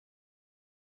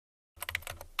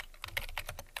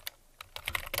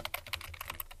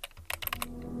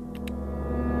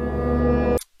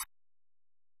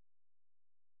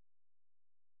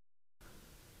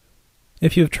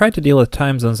If you've tried to deal with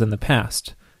time zones in the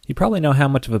past, you probably know how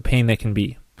much of a pain they can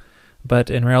be.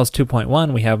 But in Rails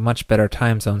 2.1, we have much better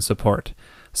time zone support.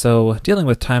 So dealing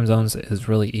with time zones is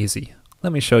really easy.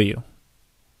 Let me show you.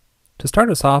 To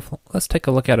start us off, let's take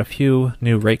a look at a few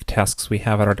new rake tasks we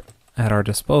have at our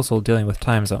disposal dealing with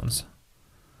time zones.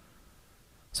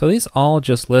 So these all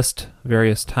just list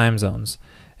various time zones,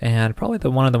 and probably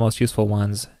one of the most useful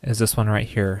ones is this one right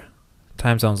here,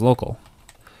 time zones local.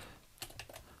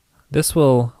 This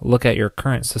will look at your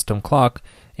current system clock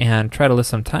and try to list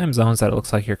some time zones that it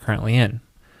looks like you're currently in.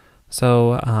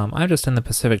 So I'm just in the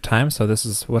Pacific time, so this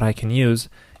is what I can use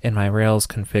in my Rails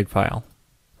config file.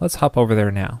 Let's hop over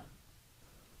there now.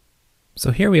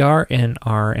 So here we are in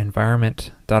our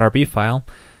environment.rb file,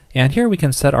 and here we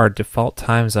can set our default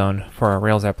time zone for our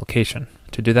Rails application.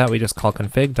 To do that, we just call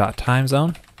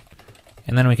config.timezone,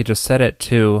 and then we could just set it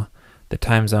to the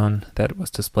time zone that was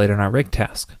displayed in our rig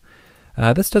task.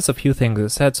 This does a few things. It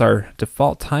sets our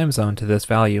default time zone to this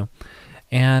value,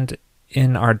 and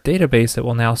in our database it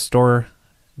will now store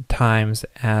times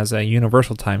as a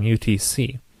universal time,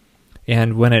 UTC.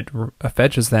 And when it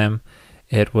fetches them,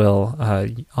 it will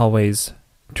always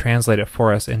translate it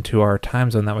for us into our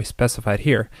time zone that we specified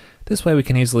here. This way we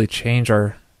can easily change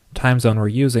our time zone we're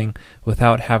using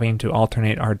without having to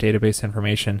alternate our database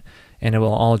information, and it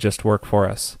will all just work for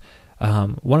us.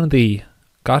 One of the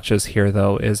gotchas here,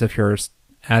 though, is if you're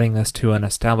adding this to an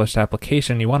established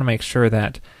application, you want to make sure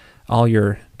that all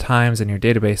your times in your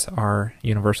database are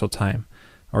universal time,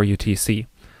 or UTC,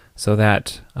 so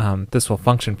that this will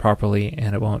function properly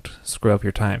and it won't screw up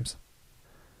your times.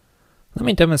 Let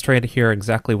me demonstrate here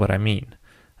exactly what I mean.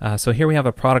 So here we have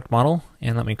a product model,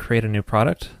 and let me create a new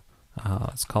product.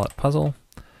 Let's call it puzzle,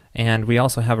 and we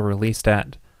also have a release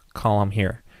stat column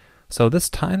here. So this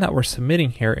time that we're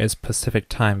submitting here is Pacific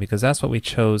time, because that's what we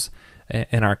chose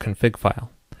in our config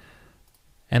file.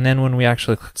 And then when we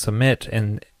actually click submit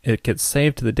and it gets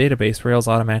saved to the database, Rails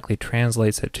automatically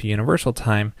translates it to universal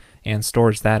time and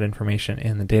stores that information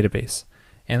in the database.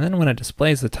 And then when it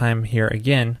displays the time here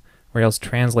again, Rails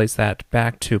translates that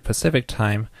back to Pacific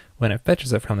time when it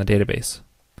fetches it from the database.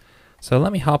 So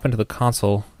let me hop into the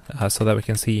console so that we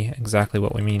can see exactly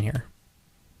what we mean here.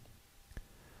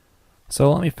 So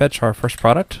let me fetch our first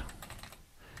product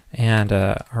and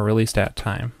our release stat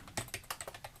time.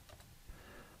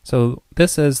 So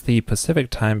this is the Pacific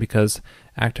time because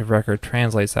Active Record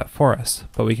translates that for us,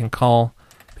 but we can call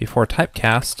before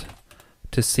typecast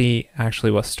to see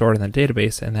actually what's stored in the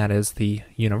database, and that is the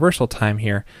universal time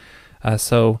here.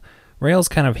 So Rails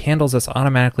kind of handles this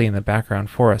automatically in the background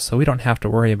for us, so we don't have to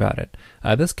worry about it.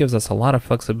 This gives us a lot of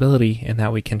flexibility in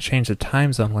that we can change the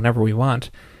time zone whenever we want,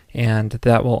 and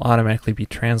that will automatically be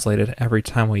translated every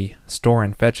time we store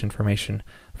and fetch information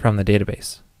from the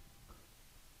database.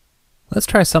 Let's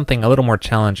try something a little more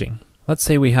challenging. Let's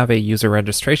say we have a user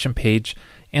registration page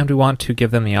and we want to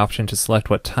give them the option to select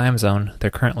what time zone they're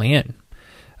currently in.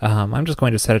 I'm just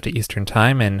going to set it to Eastern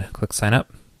time and click sign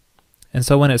up. And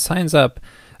so when it signs up,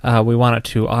 we want it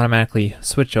to automatically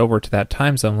switch over to that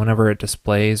time zone whenever it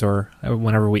displays or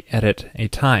whenever we edit a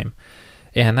time.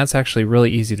 And that's actually really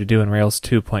easy to do in Rails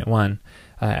 2.1,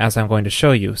 as I'm going to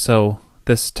show you. So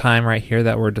this time right here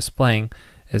that we're displaying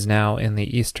is now in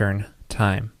the Eastern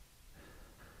time.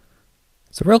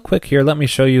 So real quick here, let me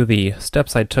show you the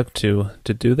steps I took to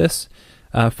do this.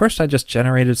 First, I just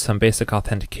generated some basic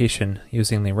authentication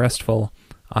using the RESTful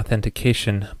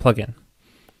authentication plugin.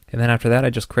 And then after that, I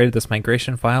just created this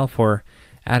migration file for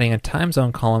adding a time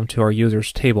zone column to our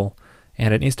users table.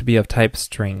 And it needs to be of type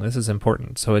string. This is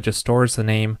important. So it just stores the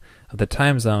name of the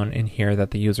time zone in here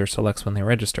that the user selects when they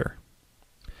register.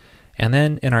 And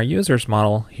then in our users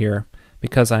model here,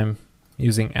 because I'm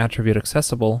using attribute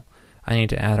accessible, I need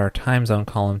to add our time zone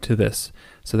column to this.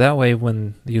 So that way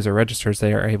when the user registers,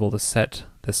 they are able to set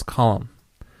this column.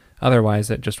 Otherwise,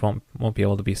 it just won't be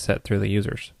able to be set through the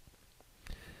users.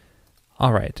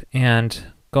 All right,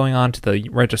 and going on to the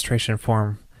registration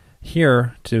form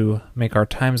here to make our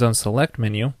time zone select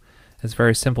menu is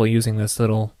very simple using this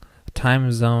little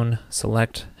time zone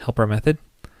select helper method.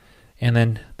 And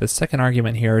then the second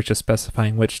argument here is just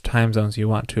specifying which time zones you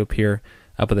want to appear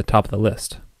up at the top of the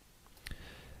list.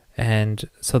 And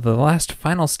so the last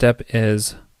final step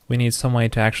is we need some way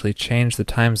to actually change the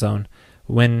time zone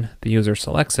when the user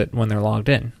selects it when they're logged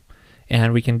in.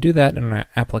 And we can do that in our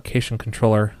application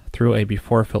controller through a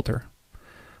before filter.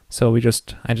 So I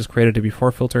just created a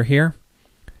before filter here,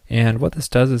 and what this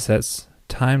does is sets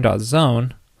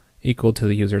time.zone equal to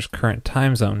the user's current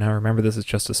time zone. Now remember, this is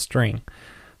just a string.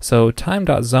 So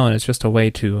time.zone is just a way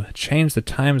to change the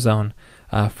time zone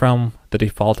from the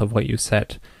default of what you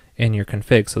set in your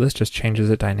config. So this just changes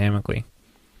it dynamically.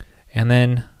 and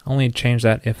then only change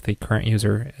that if the current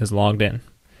user is logged in.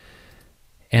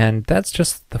 And that's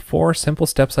just the 4 simple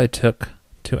steps I took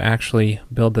to actually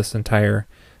build this entire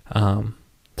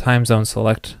time zone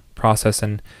select process.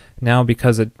 And now,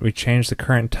 because we changed the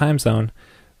current time zone,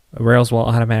 Rails will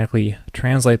automatically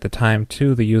translate the time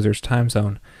to the user's time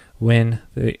zone when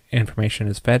the information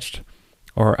is fetched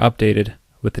or updated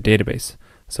with the database.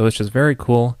 So it's just very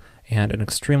cool and an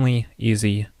extremely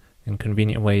easy and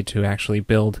convenient way to actually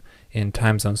build in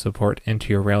time zone support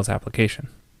into your Rails application.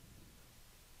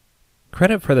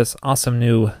 Credit for this awesome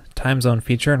new time zone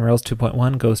feature in Rails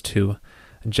 2.1 goes to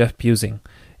Jeff Busing,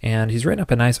 and he's written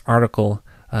up a nice article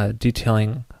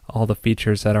detailing all the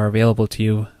features that are available to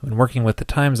you when working with the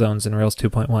time zones in Rails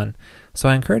 2.1. So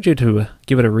I encourage you to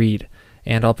give it a read,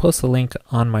 and I'll post the link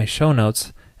on my show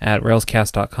notes at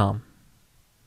railscast.com.